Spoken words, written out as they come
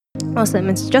Awesome.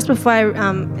 And just before I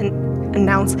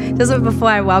just before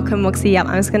I welcome Moxie up,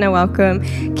 I'm just going to welcome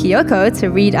Kyoko to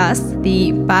read us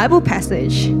the Bible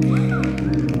passage.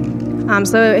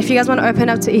 So if you guys want to open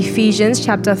up to Ephesians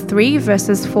chapter 3,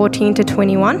 verses 14 to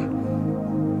 21.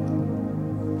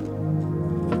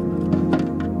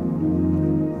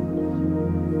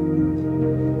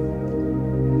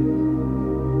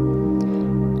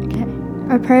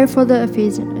 I pray for the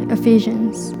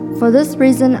Ephesians. For this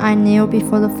reason I kneel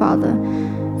before the Father,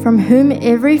 from whom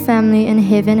every family in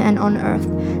heaven and on earth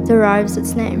derives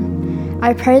its name.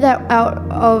 I pray that out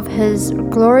of his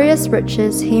glorious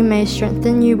riches he may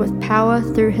strengthen you with power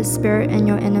through his Spirit in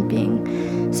your inner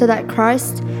being, so that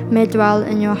Christ may dwell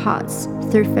in your hearts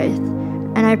through faith.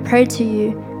 And I pray to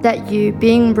you that you,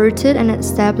 being rooted and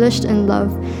established in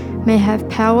love, may have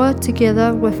power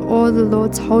together with all the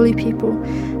Lord's holy people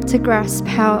to grasp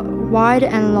how wide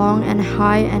and long and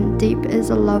high and deep is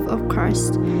the love of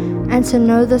Christ, and to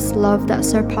know this love that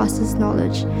surpasses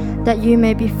knowledge, that you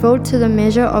may be filled to the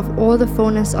measure of all the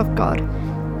fullness of God.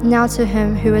 Now to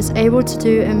him who is able to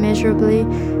do immeasurably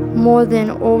more than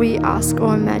all we ask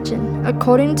or imagine,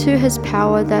 according to his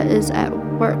power that is at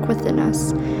work within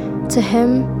us. To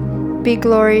him be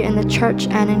glory in the church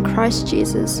and in Christ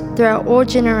Jesus throughout all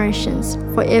generations,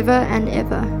 forever and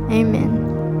ever. Amen.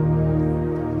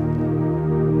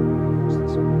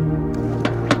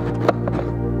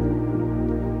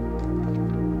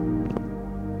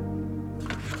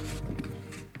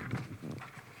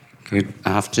 Good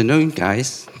afternoon,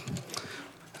 guys.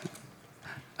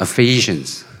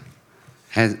 Ephesians.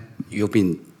 You've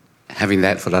been having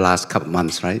that for the last couple of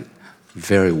months, right?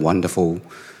 Very wonderful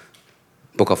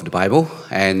book of the Bible.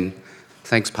 And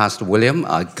thanks, Pastor William,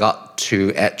 I got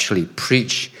to actually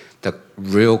preach the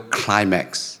real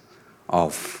climax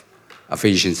of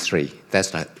Ephesians 3.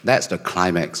 That's the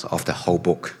climax of the whole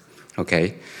book,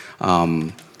 okay?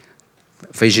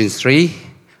 Ephesians 3,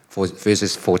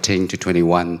 verses 14 to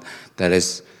 21, that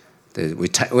is,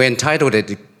 we're entitled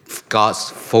it God's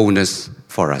fullness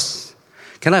for us.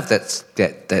 Can I have that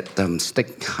stick?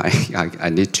 I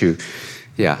need to,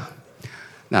 yeah.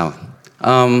 Now,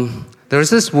 there is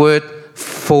this word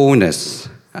fullness.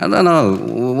 I don't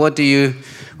know, what do you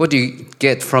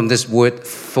get from this word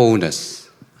fullness?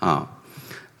 Can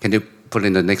you put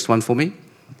in the next one for me?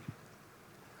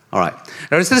 All right.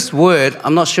 There is this word,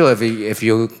 I'm not sure if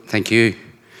you thank you.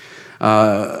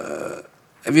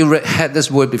 Have you had this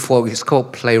word before? It's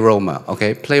called pleroma,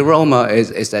 okay? Pleroma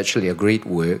is actually a Greek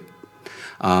word.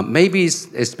 Maybe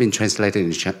it's been translated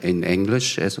in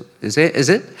English. Is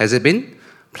it? Has it been?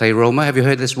 Pleroma, have you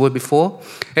heard this word before?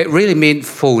 It really means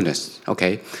fullness,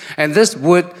 okay? And this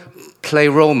word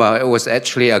pleroma, it was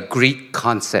actually a Greek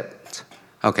concept,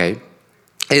 okay?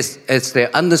 It's the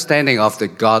understanding of the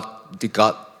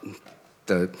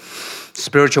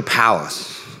spiritual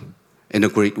powers in the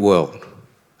Greek world,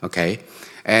 okay?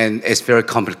 And it's very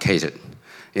complicated.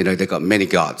 You know, they got many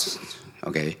gods,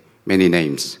 okay? Many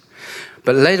names.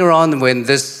 But later on, when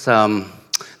this,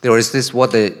 there is this,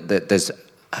 this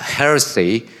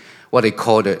heresy, what they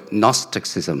call it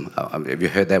Gnosticism. Have you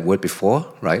heard that word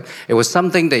before, right? It was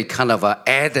something they kind of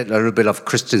added a little bit of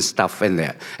Christian stuff in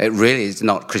there. It really is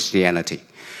not Christianity.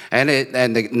 And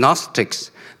the Gnostics,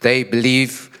 they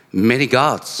believe many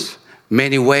gods,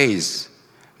 many ways,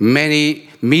 many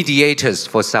mediators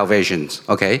for salvations,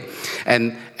 okay?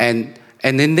 And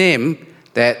in them,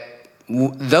 that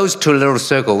those two little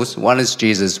circles, one is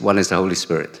Jesus, one is the Holy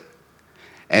Spirit.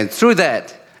 And through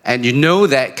that, and you know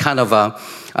that kind of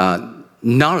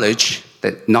knowledge,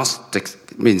 that Gnostics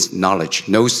means knowledge,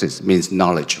 gnosis means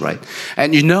knowledge, right?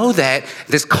 And you know that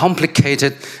this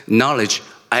complicated knowledge,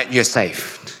 you're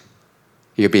saved.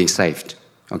 You're being saved,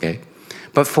 okay?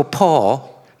 But for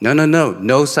Paul,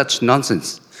 no such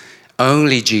nonsense.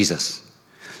 Only Jesus.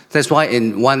 That's why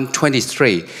in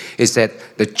 1:23, it said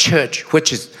the church,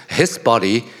 which is his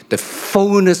body, the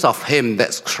fullness of him,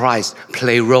 that's Christ,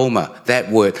 pleroma,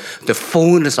 that word, the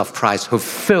fullness of Christ who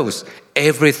fills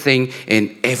everything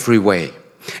in every way.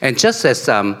 And just as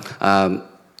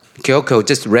Kyoko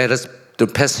just read us the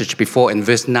passage before in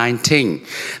verse 19,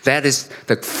 that is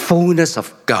the fullness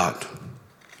of God,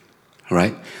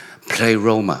 right?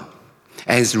 Pleroma.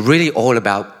 And it's really all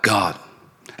about God,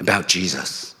 about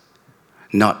Jesus,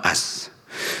 not us.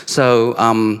 So,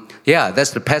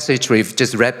 that's the passage we've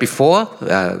just read before,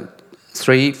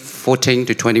 3:14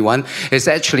 to 21. It's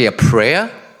actually a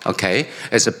prayer, okay?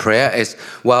 It's a prayer.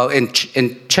 In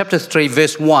chapter 3,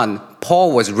 verse 1,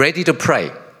 Paul was ready to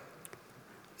pray.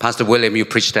 Pastor William, you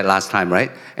preached that last time,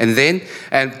 right? And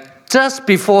just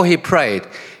before he prayed,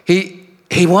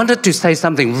 he wanted to say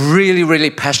something really, really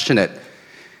passionate.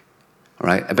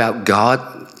 right? About God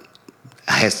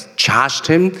has charged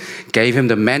him, gave him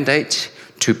the mandate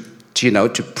to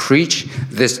preach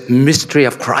this mystery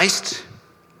of Christ.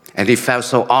 And he felt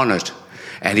so honored.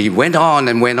 And he went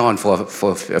on for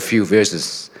a few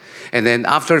verses. And then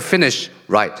after he finished,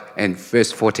 right, in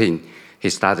verse 14, he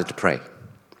started to pray.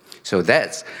 So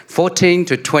that's 14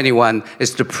 to 21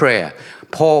 is the prayer.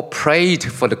 Paul prayed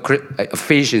for the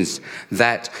Ephesians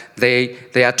that they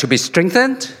are to be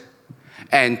strengthened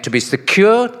and to be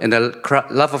secured in the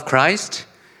love of Christ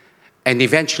and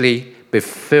eventually be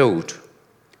filled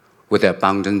with the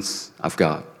abundance of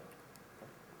God.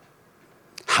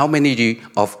 How many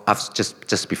of us,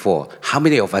 just before, how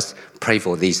many of us pray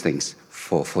for these things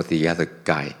for the other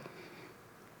guy,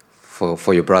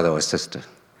 for your brother or sister?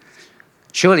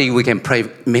 Surely we can pray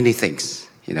many things,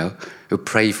 We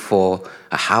pray for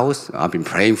a house. I've been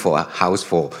praying for a house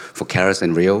for Karis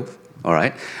and Rio, all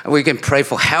right? We can pray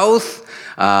for health.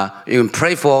 You can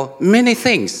pray for many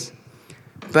things.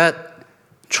 But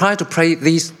try to pray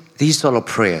these sort of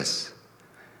prayers.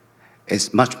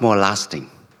 It's much more lasting,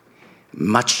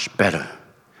 much better,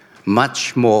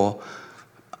 much more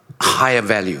higher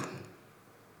value.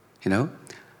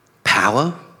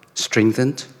 Power,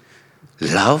 strengthened,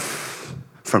 love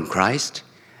from Christ,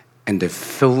 and the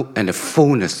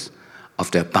fullness of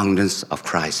the abundance of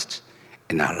Christ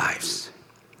in our lives.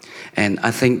 And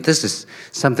I think this is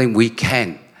something we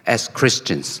can, as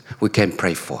Christians, we can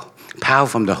pray for. Power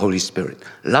from the Holy Spirit,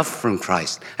 love from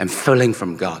Christ, and filling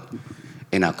from God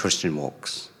in our Christian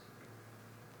walks.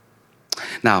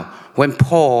 Now, when he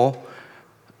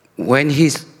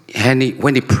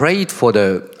prayed for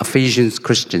the Ephesians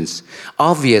Christians,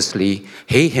 obviously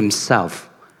he himself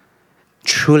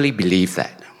truly believed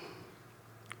that.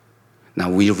 Now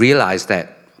we realize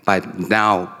that by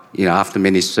now, after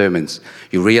many sermons,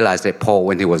 you realize that Paul,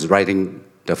 when he was writing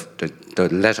the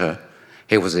letter,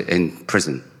 he was in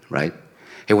prison, right?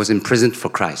 He was in prison for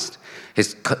Christ.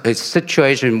 His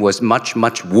situation was much,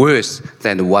 much worse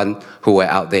than the one who were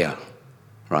out there,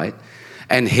 right?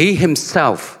 And he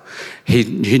himself, he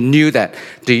knew that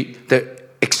the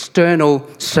external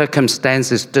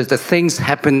circumstances, the things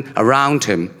happen around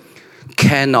him,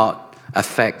 cannot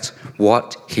affect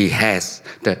what he has,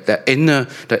 the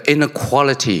inner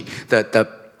quality,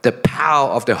 the power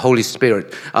of the Holy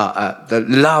Spirit, the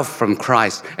love from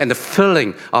Christ, and the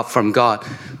filling from God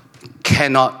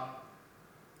cannot.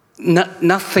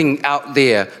 Nothing out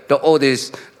there, all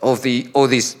these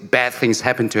bad things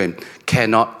happen to him,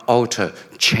 cannot alter,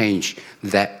 change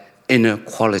that inner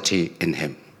quality in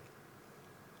him.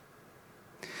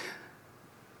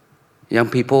 Young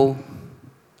people,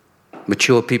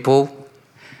 mature people,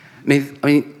 I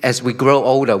mean, as we grow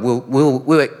older,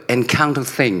 we'll encounter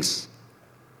things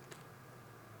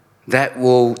that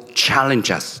will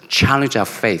challenge us, challenge our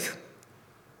faith,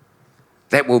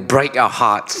 that will break our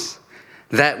hearts,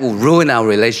 that will ruin our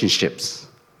relationships.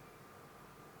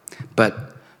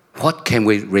 But what can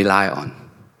we rely on?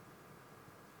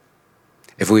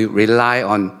 If we rely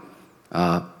on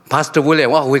Pastor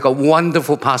William, we got a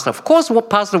wonderful pastor. Of course,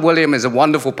 Pastor William is a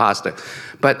wonderful pastor,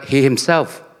 but he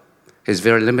himself is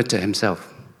very limited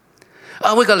himself.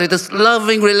 We got this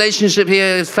loving relationship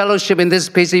here, fellowship in this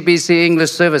PCBC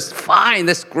English service. Fine,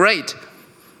 that's great.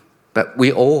 But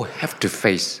we all have to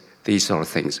face these sort of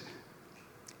things.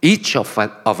 Each of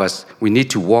us, we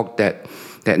need to walk that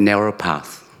narrow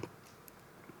path.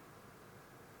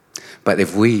 But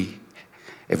if we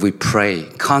pray,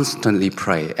 constantly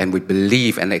pray, and we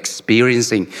believe and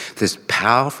experiencing this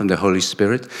power from the Holy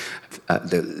Spirit,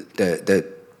 the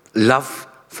love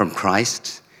from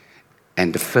Christ,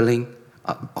 and the filling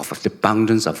of the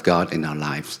abundance of God in our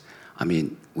lives, I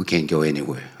mean, we can go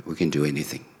anywhere. We can do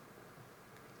anything.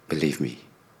 Believe me.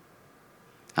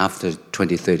 After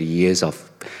 20, 30 years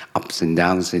of ups and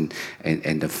downs in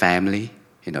the family,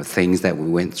 things that we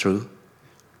went through,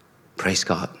 praise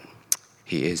God.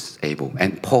 He is able.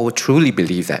 And Paul truly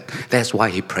believed that. That's why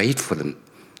he prayed for them.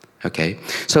 Okay?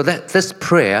 So this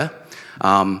prayer,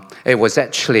 it was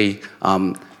actually,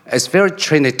 it's very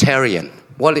Trinitarian.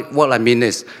 What I mean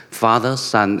is Father,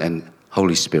 Son, and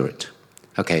Holy Spirit.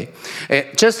 Okay?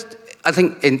 I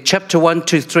think in chapter 1,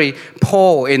 2, 3,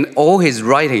 Paul, in all his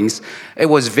writings, it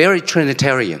was very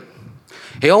Trinitarian.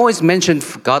 He always mentioned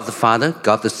God the Father,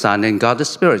 God the Son, and God the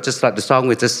Spirit, just like the song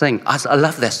we just sang. I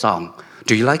love that song.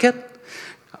 Do you like it?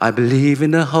 I believe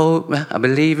in I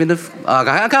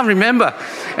can't remember.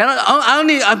 And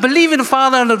I believe in the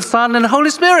Father and the Son and the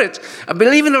Holy Spirit. I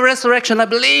believe in the resurrection. I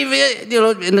believe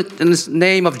in the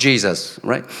name of Jesus,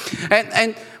 right?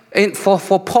 And for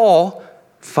Paul,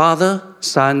 Father,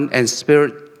 Son, and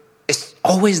Spirit is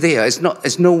always there. It's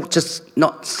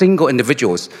not single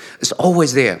individuals. It's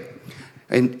always there.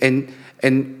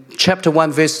 In chapter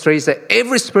 1, verse 3 says,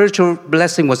 every spiritual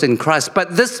blessing was in Christ.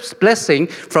 But this blessing,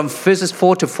 from verses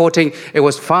 4 to 14, it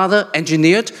was Father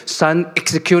engineered, Son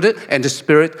executed, and the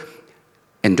Spirit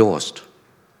endorsed.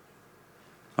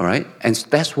 All right? And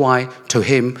that's why to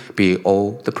him be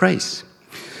all the praise.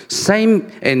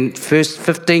 Same in verse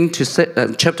 15 to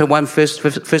chapter 1,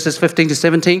 verses 15 to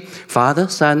 17, Father,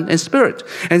 Son, and Spirit.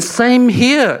 And same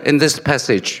here in this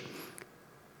passage.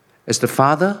 It's the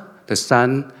Father, the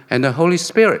Son, and the Holy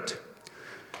Spirit.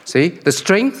 See, the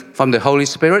strength from the Holy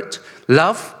Spirit,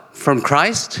 love from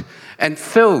Christ, and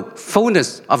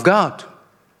fullness of God.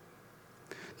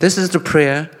 This is the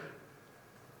prayer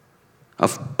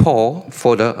of Paul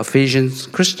for the Ephesians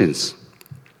Christians.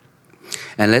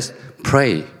 And let's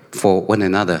pray for one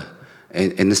another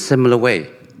in a similar way.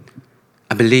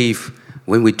 I believe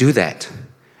when we do that,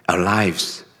 our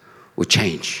lives will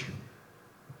change.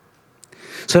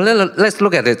 So let's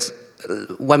look at it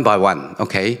one by one,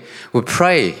 okay? We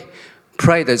pray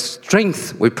the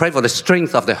strength. We pray for the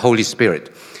strength of the Holy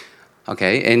Spirit,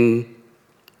 okay? In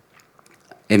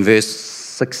verse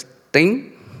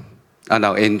 16,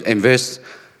 in verse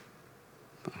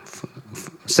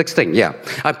 16, yeah.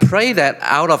 I pray that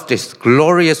out of His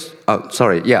glorious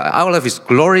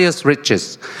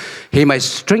riches, He may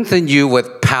strengthen you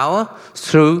with power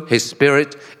through His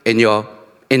Spirit in your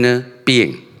inner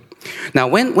being. Now,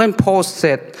 when Paul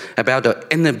said about the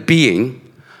inner being,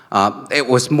 it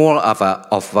was more of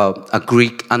a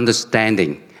Greek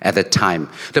understanding at the time.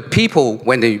 The people,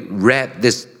 when they read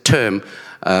this term,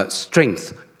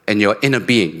 strength in your inner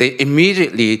being, they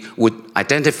immediately would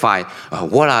identify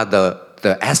what are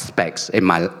the aspects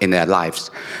in their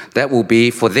lives. That will be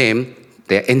for them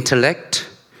their intellect,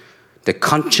 the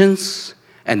conscience,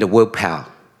 and the willpower.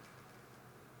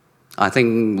 I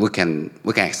think we can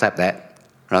accept that,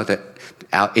 right? That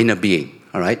our inner being,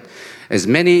 all right? There's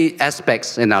many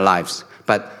aspects in our lives,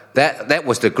 but that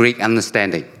was the Greek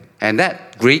understanding, and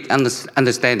that Greek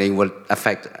understanding will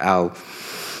affect our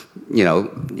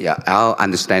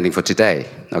understanding for today.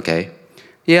 Okay?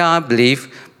 Yeah, I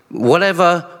believe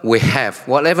whatever we have,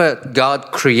 whatever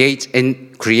God created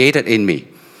in me,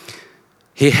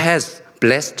 He has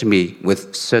blessed me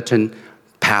with certain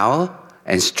power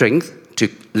and strength to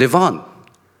live on.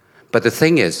 But the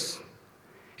thing is,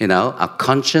 our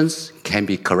conscience can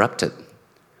be corrupted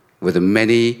with the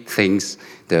many things,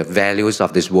 the values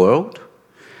of this world,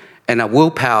 and our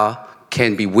willpower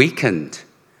can be weakened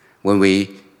when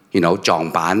we,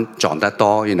 撞板撞得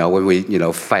多, when we,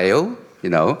 fail,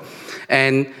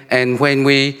 and when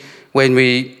we,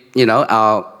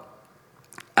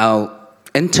 our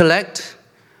intellect,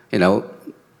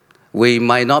 we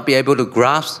might not be able to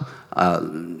grasp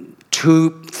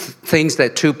things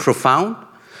that are too profound,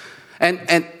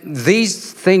 and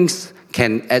these things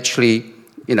can actually,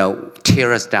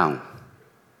 tear us down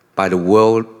by the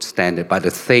world standard, by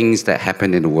the things that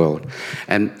happen in the world,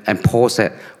 and Paul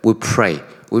said, we pray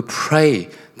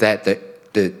that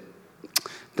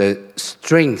the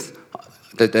strength,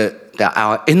 that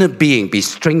our inner being be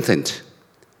strengthened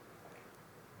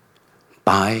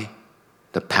by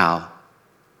the power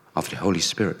of the Holy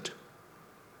Spirit.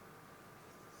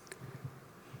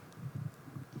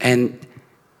 And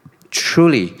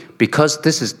truly, because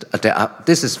this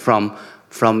is from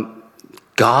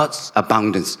God's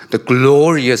abundance, the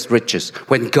glorious riches.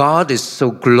 When God is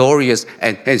so glorious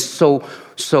and so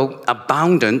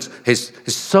abundant, He's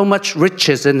so much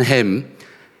riches in Him.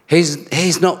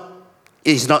 He's not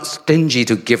stingy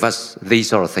to give us these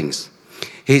sort of things.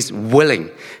 He's willing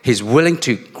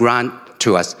to grant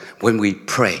to us when we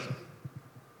pray.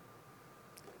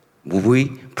 We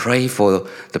pray for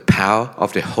the power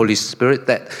of the Holy Spirit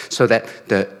so that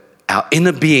our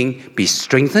inner being be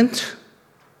strengthened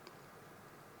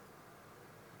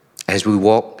as we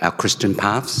walk our Christian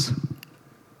paths.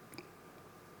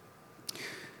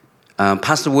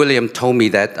 Pastor William told me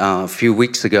that a few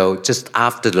weeks ago, just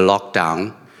after the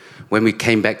lockdown, when we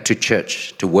came back to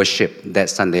church to worship that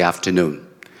Sunday afternoon,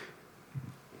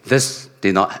 this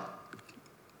did not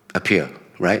appear,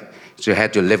 right? So you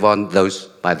had to live on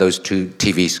by those two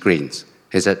TV screens.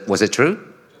 Was it true?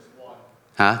 Just one.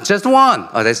 Huh? Just one.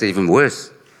 Oh, that's even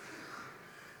worse.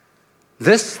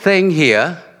 This thing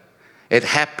here, it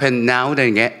happened now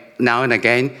and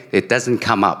again. It doesn't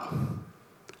come up.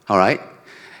 All right?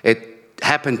 It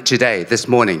happened today, this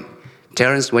morning.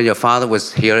 Terence, when your father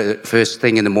was here first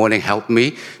thing in the morning, helped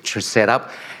me to set up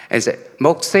and said,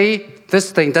 Moxie,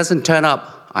 this thing doesn't turn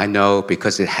up. I know,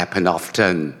 because it happened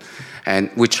often.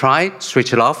 And we tried,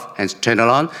 switch it off and turn it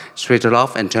on, switch it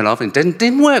off and turn it off, and it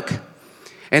didn't work.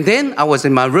 And then I was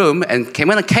in my room, and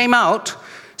when I came out,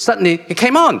 suddenly it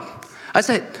came on. I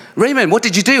said, Raymond, what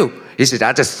did you do? He said,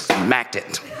 I just smacked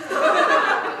it.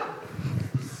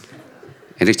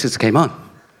 And it just came on.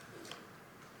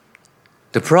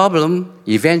 The problem,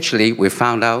 eventually, we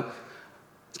found out,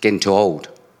 it's getting too old,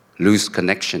 lose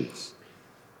connections.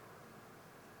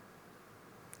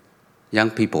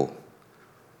 Young people,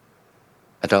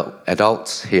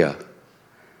 adults here,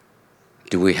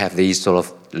 do we have these sort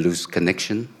of loose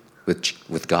connection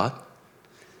with God?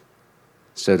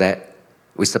 So that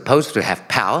we're supposed to have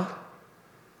power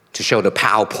to show the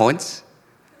PowerPoints,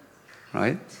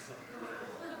 right?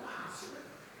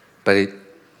 But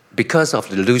because of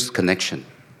the loose connection,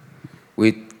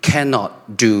 we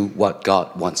cannot do what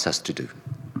God wants us to do.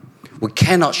 We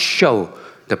cannot show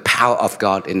the power of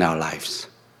God in our lives.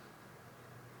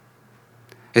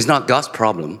 It's not God's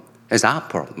problem, it's our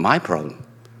problem, my problem.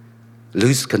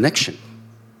 Loose connection.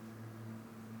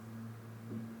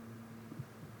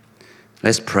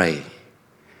 Let's pray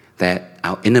that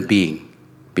our inner being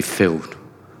be filled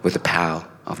with the power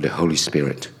of the Holy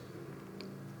Spirit.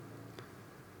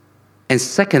 And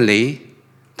secondly,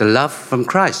 the love from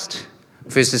Christ.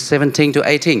 Verses 17 to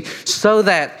 18. So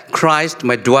that Christ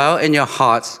may dwell in your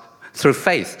hearts through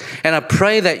faith. And I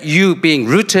pray that you, being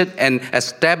rooted and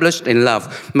established in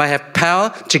love, may have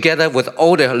power together with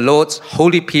all the Lord's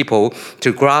holy people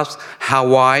to grasp how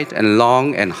wide and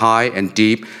long and high and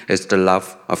deep is the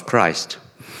love of Christ.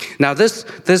 Now this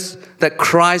that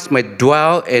Christ may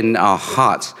dwell in our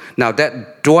hearts. Now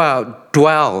that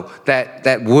dwell,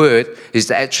 that word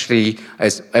is actually,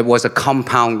 it was a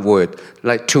compound word,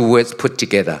 like two words put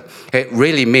together. It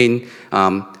really means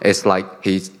it's like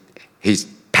he's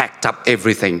packed up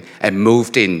everything and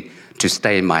moved in to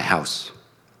stay in my house.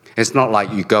 It's not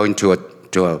like you go into a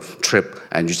trip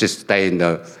and you just stay in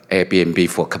the Airbnb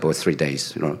for a couple of 3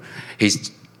 days. You know,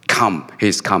 he's come.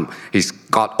 He's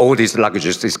got all these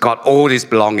luggages. He's got all this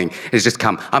belonging. He's just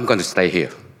come. I'm going to stay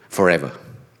here forever.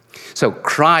 So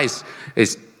Christ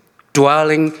is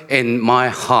dwelling in my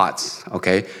heart.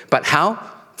 Okay, but how?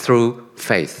 Through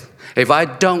faith. If I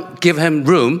don't give him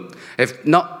room,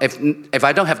 if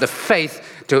I don't have the faith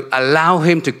to allow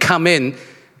him to come in,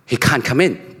 he can't come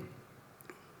in.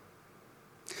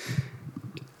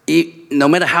 No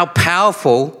matter how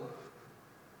powerful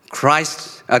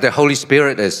Christ, the Holy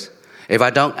Spirit is, if I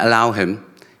don't allow him,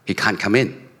 he can't come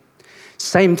in.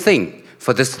 Same thing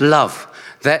for this love,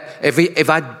 that if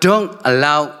I don't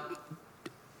allow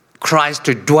Christ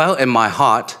to dwell in my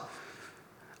heart,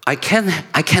 I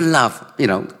can love. You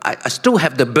know, I still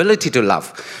have the ability to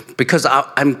love because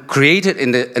I'm created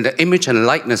in the image and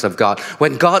likeness of God.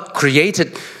 When God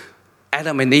created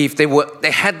Adam and Eve,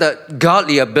 they had the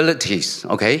godly abilities,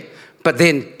 okay, but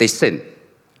then they sinned,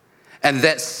 and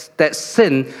that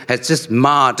sin has just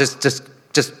marred, just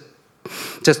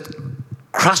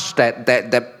crushed that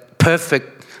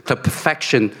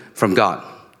perfection from God.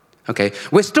 Okay,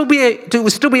 we'll still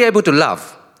be able to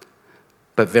love,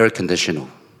 but very conditional.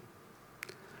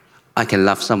 I can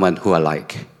love someone who I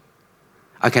like.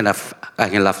 I can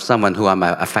love someone who I'm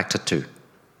affected to.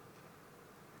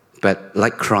 But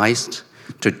like Christ,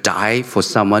 to die for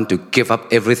someone, to give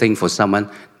up everything for someone,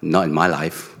 not in my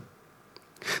life.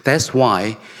 That's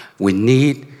why we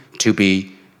need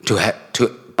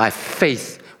by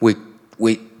faith,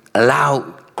 we allow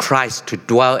Christ to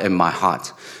dwell in my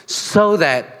heart, so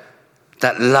that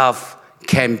love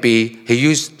can be. He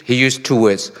used two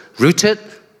words: rooted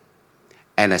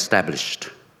and established.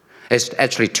 It's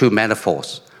actually two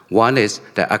metaphors. One is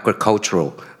the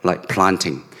agricultural, like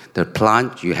planting. The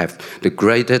plant, you have the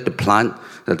greater the plant,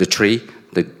 the tree,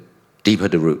 the deeper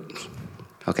the root.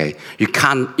 Okay, you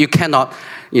cannot,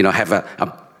 have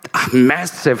a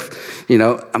massive,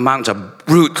 amount of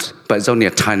roots, but it's only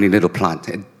a tiny little plant.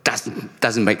 It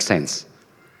doesn't make sense.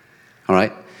 All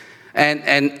right, and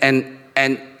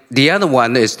the other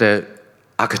one is the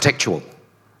architectural.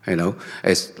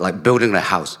 It's like building a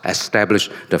house, establish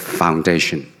the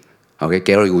foundation. Okay,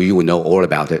 Gary, you will know all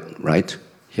about it, right?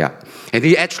 Yeah. And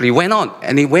he actually went on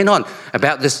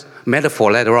about this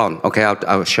metaphor later on. Okay,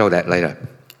 I'll show that later.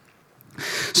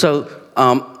 So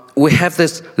we have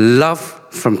this love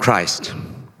from Christ,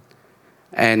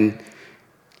 and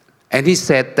he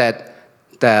said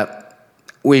that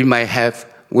we may have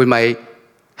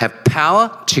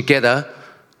power together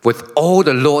with all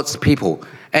the Lord's people.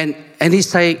 And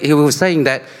he was saying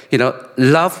that,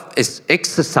 love is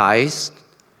exercised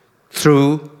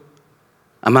through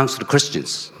amongst the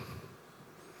Christians.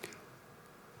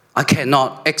 I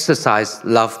cannot exercise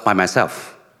love by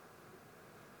myself.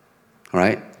 All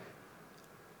right?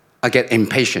 I get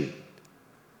impatient.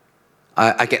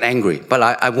 I get angry, but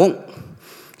I won't,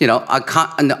 I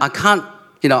can't,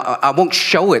 I won't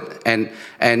show it, and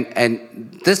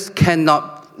this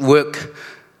cannot work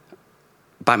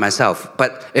by myself.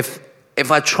 But if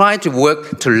I try to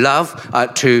work to love,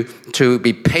 to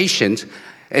be patient,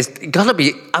 it's gotta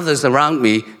be others around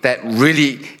me that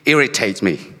really irritate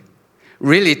me,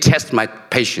 really test my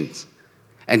patience.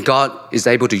 And God is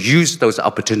able to use those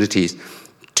opportunities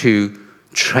to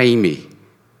train me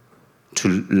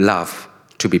to love,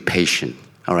 to be patient.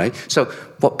 All right? So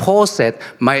what Paul said,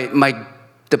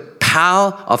 the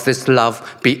power of this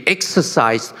love be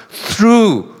exercised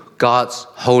through God's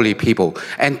holy people.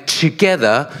 And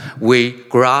together we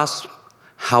grasp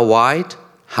how wide,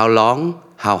 how long,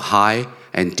 how high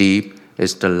and deep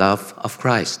is the love of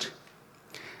Christ.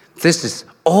 This is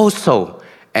also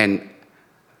an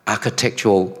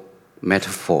architectural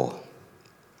metaphor.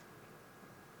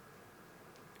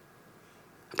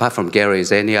 Apart from Gary, is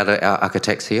there any other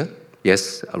architects here?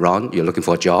 Yes, Ron, you're looking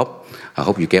for a job. I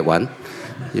hope you get one.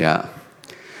 Yeah.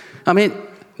 I mean,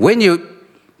 when you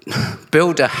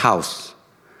build a house,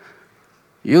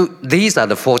 these are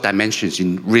the 4 dimensions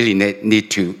you really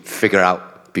need to figure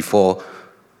out before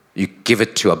you give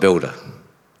it to a builder,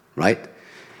 right?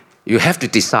 You have to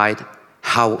decide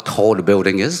how tall the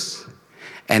building is,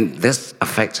 and this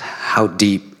affects how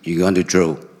deep you're going to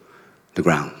drill the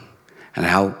ground, and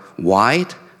how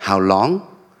wide, how long,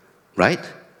 right?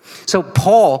 So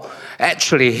Paul,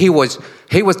 actually, he was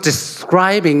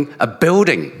describing a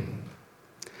building.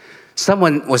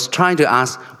 Someone was trying to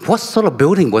ask, what sort of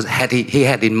building he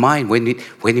had in mind when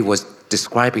he was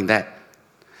describing that?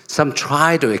 Some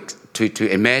try to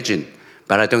imagine,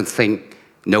 but I don't think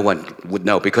no one would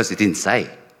know because he didn't say.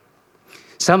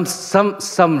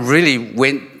 Some really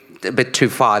went a bit too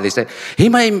far. They said he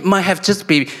might have just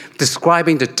been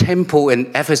describing the temple in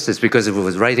Ephesus because it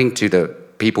was writing to the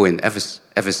people in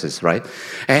Ephesus, right?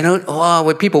 And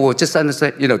when people will just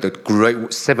understand, the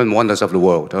great 7 wonders of the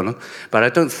world, But I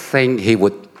don't think he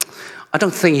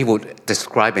would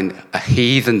describe a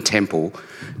heathen temple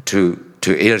to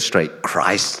illustrate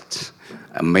Christ's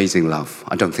amazing love.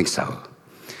 I don't think so.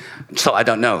 So I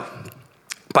don't know.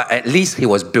 But at least he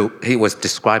was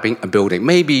describing a building.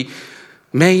 Maybe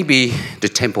the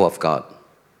temple of God.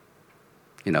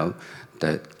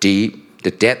 The deep,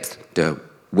 the depth, the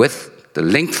width, the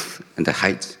length, and the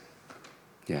height.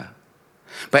 Yeah.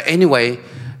 But anyway,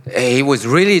 he was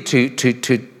really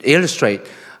to illustrate,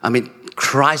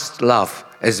 Christ's love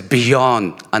is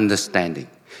beyond understanding,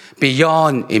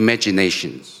 beyond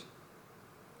imaginations.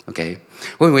 Okay?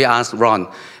 When we asked Ron,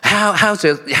 how's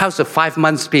the 5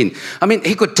 months been?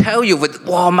 He could tell you with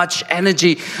much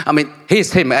energy.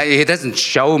 He's him. He doesn't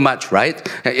show much, right?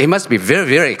 He must be very,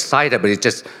 very excited, but it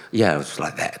was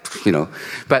like that,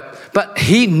 But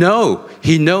he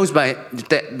knows by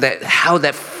that how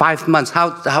that 5 months,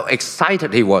 how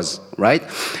excited he was, right?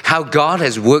 How God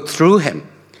has worked through him.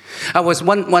 I was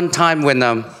one time when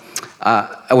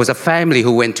I was a family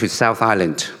who went to South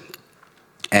Island,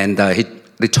 and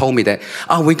they told me that,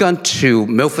 we're going to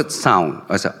Milford Sound.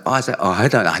 I said,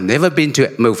 I've never been to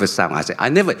Milford Sound. I said,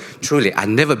 I've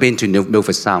never been to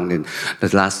Milford Sound in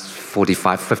the last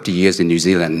 45, 50 years in New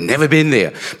Zealand. Never been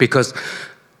there because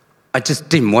I just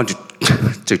didn't want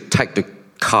to take the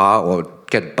car or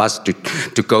get a bus to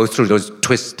go through those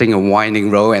twisting and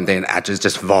winding road, and then I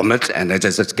just vomit and I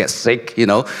just get sick,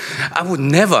 I would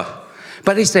never.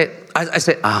 But he said, I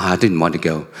said, I didn't want to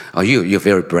go. Oh, you're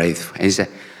very brave. And he said,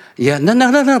 yeah,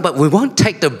 no, but we won't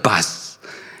take the bus.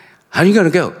 How are you going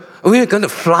to go? We're going to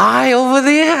fly over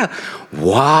there?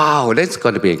 Wow, that's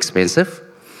going to be expensive.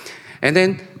 And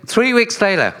then 3 weeks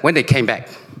later, when they came back,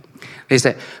 they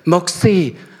said,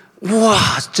 Moxie,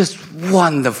 wow, it's just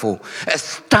wonderful,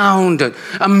 astounded,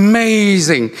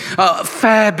 amazing,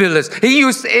 fabulous. He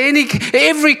used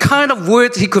every kind of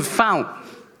word he could find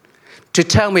to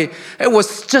tell me it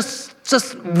was just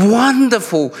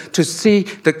wonderful to see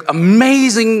the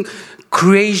amazing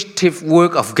creative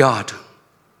work of God.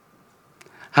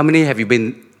 How many have you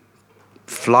been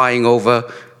flying over?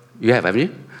 You have, haven't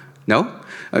you? No?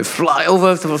 Fly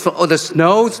over the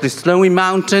snows, the snowy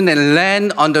mountain, and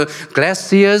land on the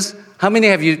glaciers. How many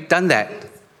have you done that?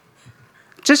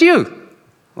 Just you.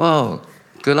 Oh,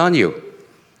 good on you.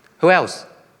 Who else?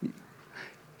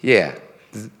 Yeah.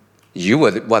 You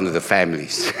were one of the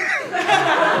families.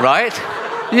 Right?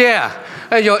 Yeah.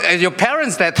 Your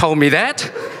parents that told me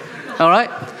that. All right?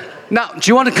 Now,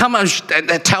 do you want to come and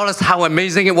tell us how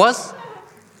amazing it was?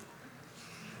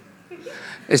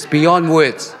 It's beyond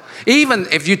words. Even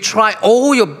if you try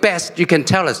all your best, you can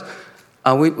tell us.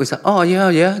 We say, oh,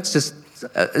 yeah, it's just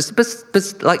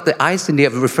It's like the ice in the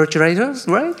refrigerators,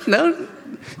 right?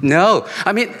 No.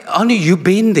 I mean, only you've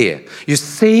been there. You've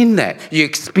seen that. You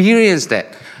experienced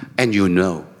that. And you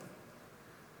know.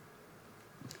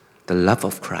 The love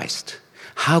of Christ.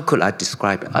 How could I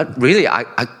describe it?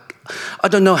 I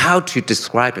don't know how to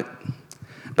describe it.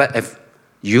 But if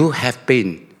you have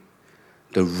been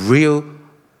the real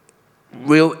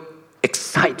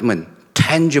excitement,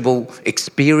 tangible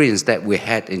experience that we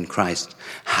had in Christ,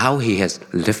 how He has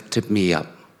lifted me up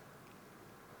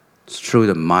through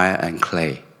the mire and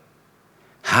clay,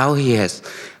 how He has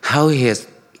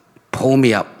pulled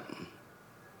me up,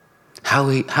 how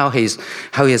he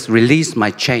has released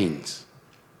my chains.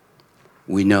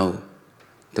 We know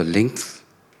the length,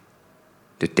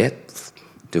 the depth,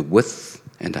 the width,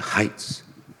 and the heights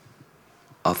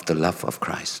of the love of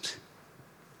Christ.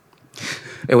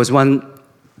 There was one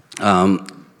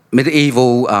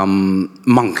medieval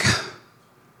monk,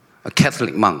 a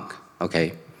Catholic monk,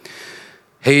 okay?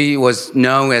 He was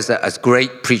known as a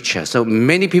great preacher. So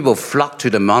many people flocked to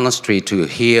the monastery to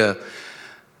hear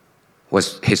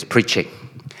his preaching.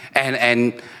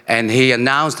 And he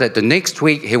announced that the next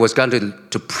week he was going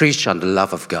to preach on the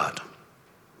love of God.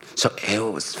 So it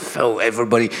was filled.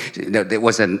 Everybody, there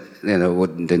was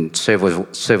the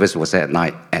service was at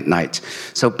night.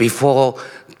 So before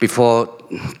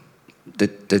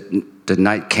the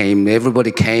night came,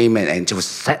 everybody came and it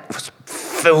was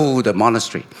filled the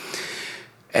monastery.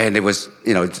 And it was,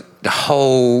 the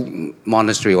whole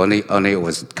monastery only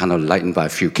was kind of lightened by a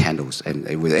few candles, and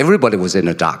everybody was in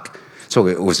the dark. So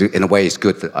it was, in a way, it's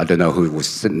good that I don't know who was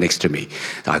sitting next to me.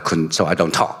 So I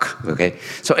don't talk. Okay.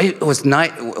 So it was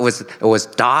night. It was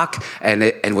dark, and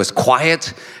it was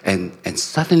quiet, and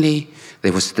suddenly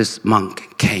there was this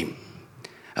monk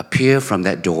appeared from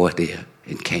that door there,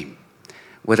 and came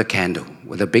with a candle,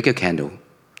 with a bigger candle,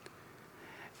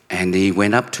 and he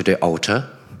went up to the altar.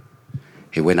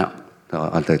 He went up,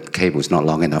 the cable's not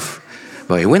long enough,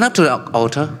 but he went up to the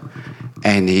altar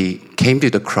and he came to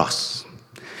the cross.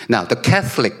 Now, the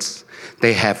Catholics,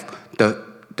 they have the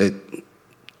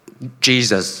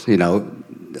Jesus,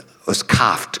 was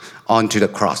carved onto the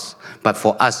cross. But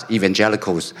for us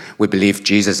evangelicals, we believe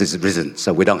Jesus is risen,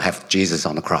 so we don't have Jesus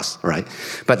on the cross, right?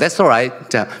 But that's all right.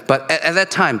 But at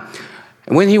that time,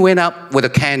 when he went up with a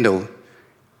candle,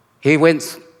 he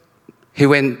went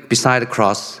beside the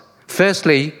cross.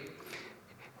 Firstly,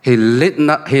 he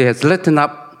has lit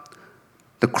up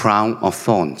the crown of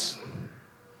thorns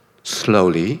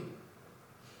slowly.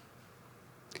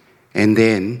 And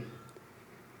then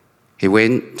he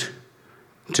went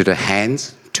to the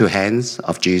two hands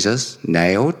of Jesus,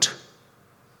 nailed.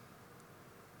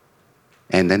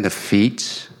 And then the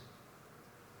feet,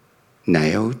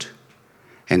 nailed.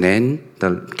 And then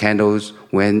the candles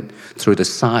went through the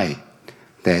side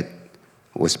that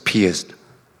was pierced.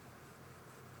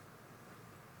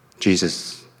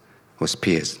 Jesus was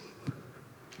pierced.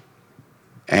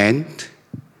 And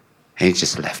he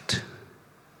just left.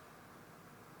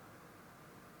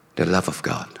 The love of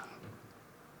God.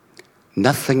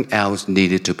 Nothing else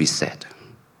needed to be said.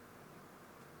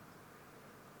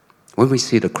 When we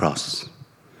see the cross,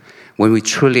 when we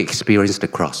truly experience the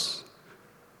cross,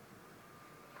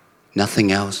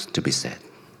 nothing else to be said.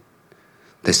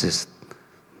 This is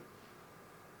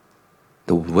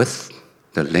the width,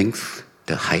 the length,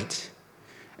 the height,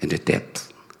 and the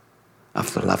depth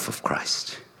of the love of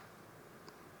Christ.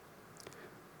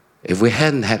 If we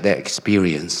hadn't had that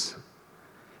experience,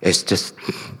 it's just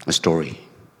a story.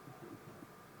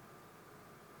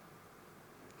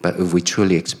 But if we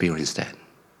truly experience that,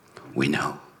 we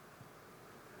know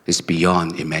it's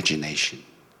beyond imagination.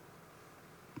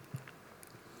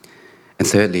 And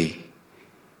thirdly,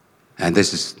 and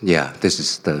this is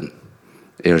the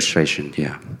illustration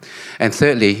here. And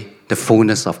thirdly, the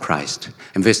fullness of Christ.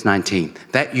 In verse 19,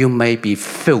 that you may be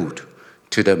filled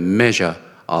to the measure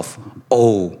of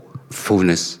all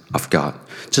fullness of God.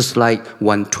 Just like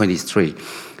 1:23,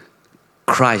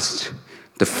 Christ,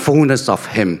 the fullness of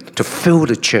Him to fill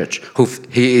the church.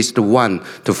 He is the one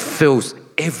to fill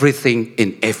everything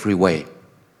in every way.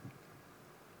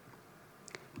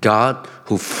 God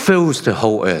who fills the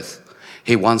whole earth,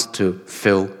 He wants to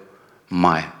fill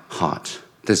my heart.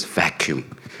 This vacuum,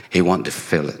 He wants to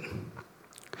fill it.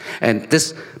 And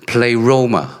this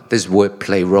pleroma, this word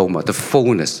pleroma, the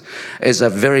fullness, is a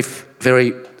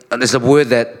it's a word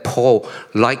that Paul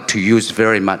liked to use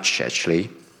very much, actually.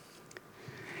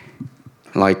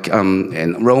 Like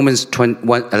in Romans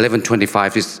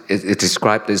 11:25, it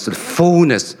described as the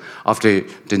fullness of the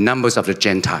numbers of the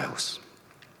Gentiles.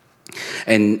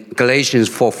 And Galatians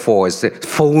 4:4 is the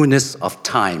fullness of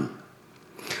time.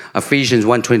 Ephesians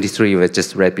 1:23 we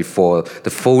just read before, the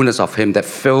fullness of him that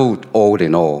filled all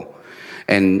in all.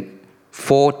 And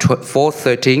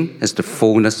 4:13 is the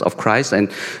fullness of Christ.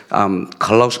 And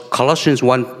Colossians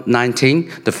 1:19,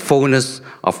 the fullness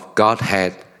of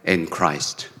Godhead in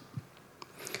Christ.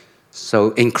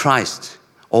 So in Christ,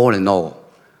 all in all,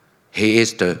 he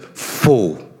is the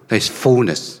there's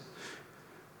fullness.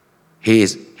 He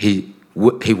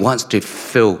wants to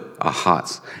fill our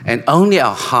hearts. And only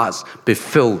our hearts be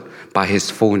filled by his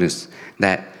fullness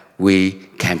that we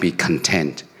can be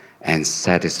content and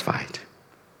satisfied.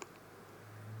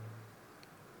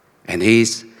 And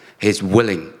he's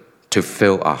willing to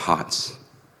fill our hearts.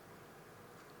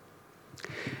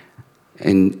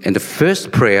 In the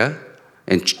first prayer,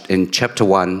 in chapter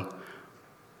 1,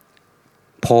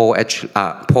 Paul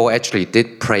actually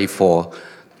did pray for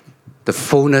the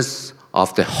fullness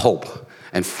of the hope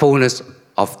and fullness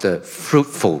of the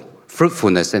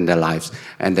fruitfulness in their lives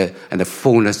and the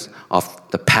fullness of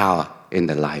the power in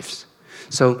their lives.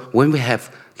 So when we have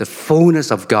the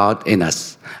fullness of God in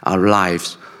us, our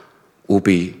lives will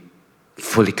be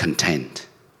fully content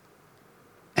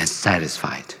and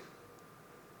satisfied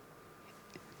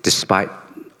despite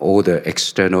all the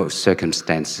external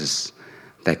circumstances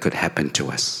that could happen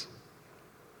to us.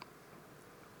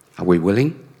 Are we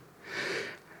willing?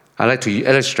 I'd like to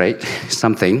illustrate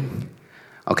something.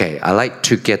 Okay, I'd like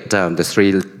to get the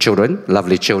three children,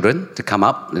 lovely children, to come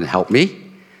up and help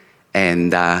me.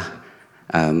 And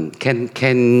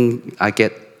can I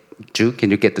get Drew? Can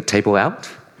you get the table out?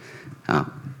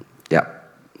 Yeah.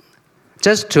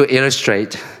 Just to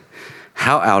illustrate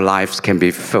how our lives can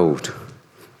be filled.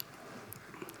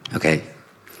 Okay.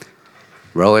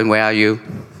 Rowan, where are you?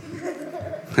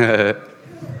 Can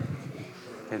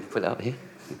you put it out here?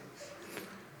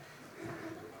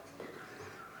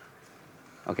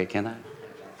 Okay, can I?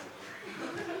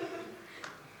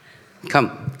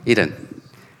 Come, Eden.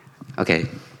 Okay.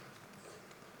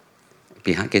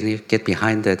 Can you get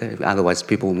behind otherwise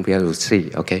people won't be able to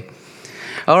see, okay?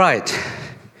 All right.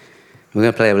 We're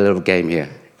going to play a little game here.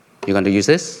 You're going to use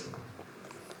this?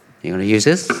 You're going to use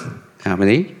this?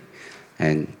 Harmony?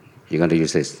 And you're going to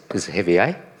use this. This is heavy,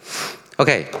 eh?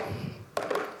 Okay.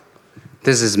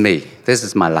 This is me. This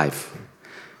is my life.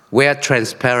 We are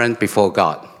transparent before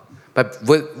God. But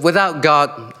without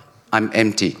God, I'm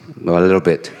empty. Well, a little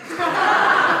bit.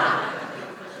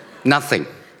 Nothing.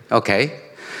 Okay?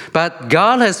 But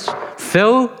God has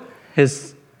filled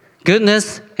his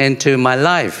goodness into my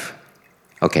life.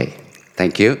 Okay.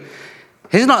 Thank you.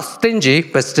 He's not stingy,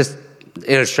 but it's just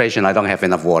illustration. I don't have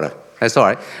enough water. That's all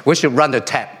right. We should run the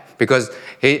tap because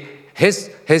he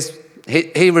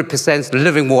represents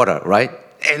living water, right?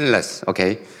 Endless,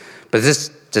 okay? But this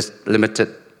is just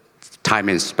limited time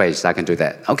and space. I can do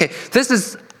that. Okay, this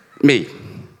is me.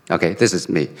 Okay, this is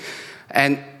me.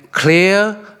 And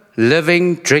clear,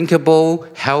 living, drinkable,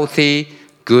 healthy,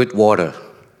 good water.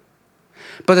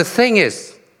 But the thing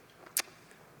is,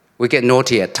 we get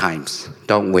naughty at times,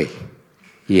 don't we?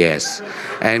 Yes.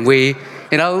 And we,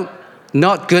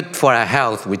 not good for our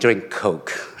health, we drink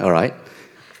Coke, all right?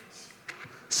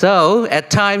 So at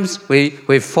times we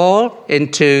fall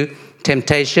into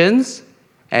temptations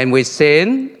and we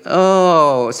sin.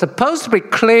 Oh, it's supposed to be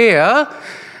clear.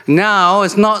 Now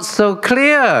it's not so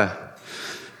clear.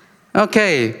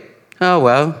 Okay, oh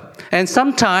well. And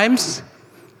sometimes,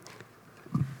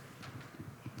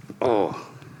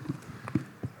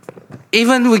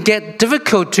 even we get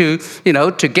difficult to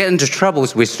get into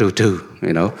troubles, we still do,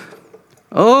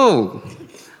 Oh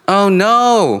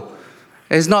no,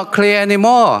 it's not clear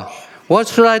anymore. What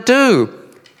should I do?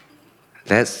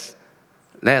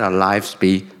 Let our lives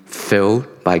be filled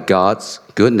by God's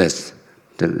goodness,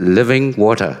 the living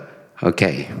water.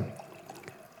 Okay.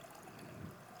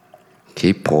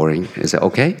 Keep pouring. Is it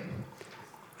okay?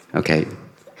 Okay.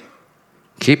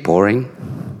 Keep pouring.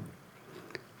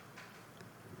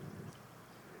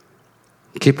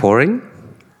 Keep pouring.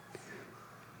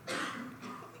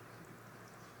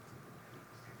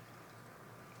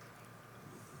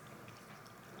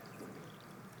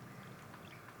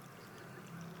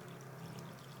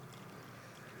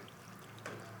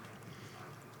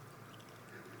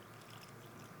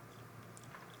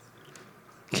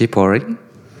 Keep pouring.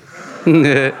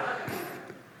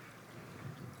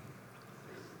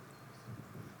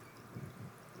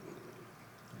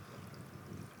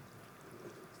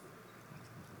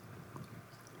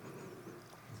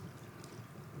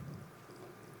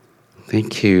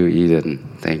 Thank you,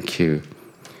 Eden. Thank you.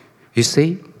 You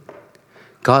see,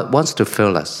 God wants to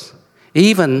fill us.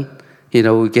 Even,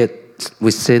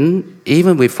 we sin,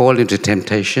 even we fall into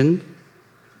temptation.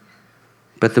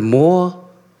 But the more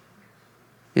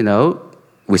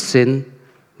we sin,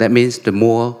 that means the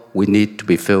more we need to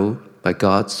be filled by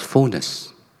God's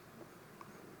fullness.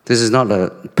 This is not a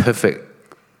perfect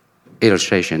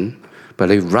illustration,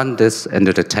 but if you run this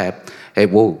into the tap,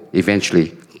 it will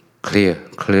eventually clear,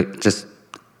 just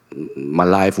my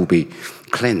life will be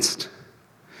cleansed.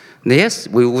 And yes,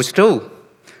 we will still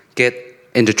get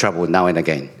into trouble now and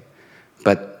again,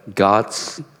 but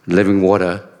God's living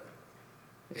water,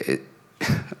 it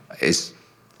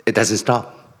doesn't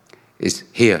stop. It's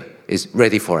here. It's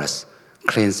ready for us.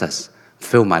 Cleanse us.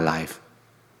 Fill my life.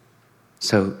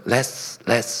 So let's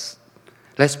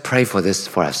pray for this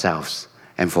for ourselves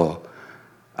and for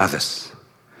others.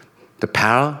 The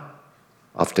power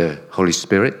of the Holy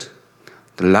Spirit,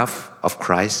 the love of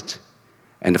Christ,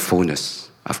 and the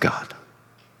fullness of God.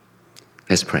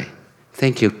 Let's pray.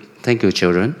 Thank you. Thank you,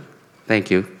 children. Thank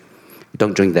you.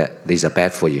 Don't drink that. These are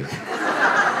bad for you.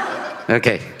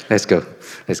 Okay, let's go.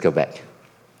 Let's go back.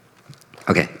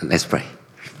 Okay, let's pray.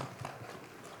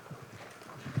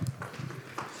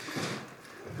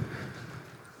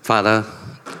 Father,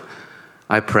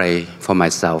 I pray for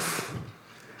myself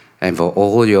and for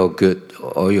all your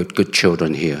good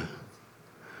children here.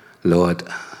 Lord,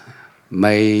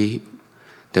 may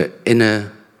our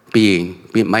inner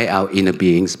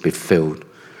beings be filled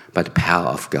by the power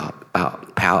of God,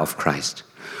 power of Christ.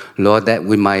 Lord, that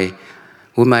we might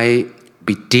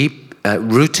be deep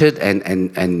rooted and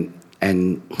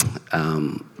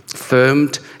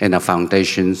firmed in our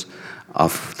foundations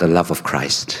of the love of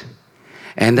Christ,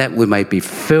 and that we might be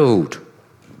filled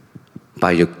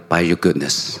by your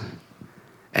goodness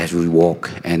as we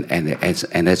walk and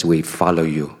as we follow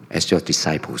you as your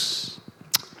disciples.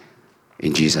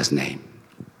 In Jesus' name,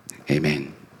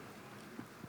 amen.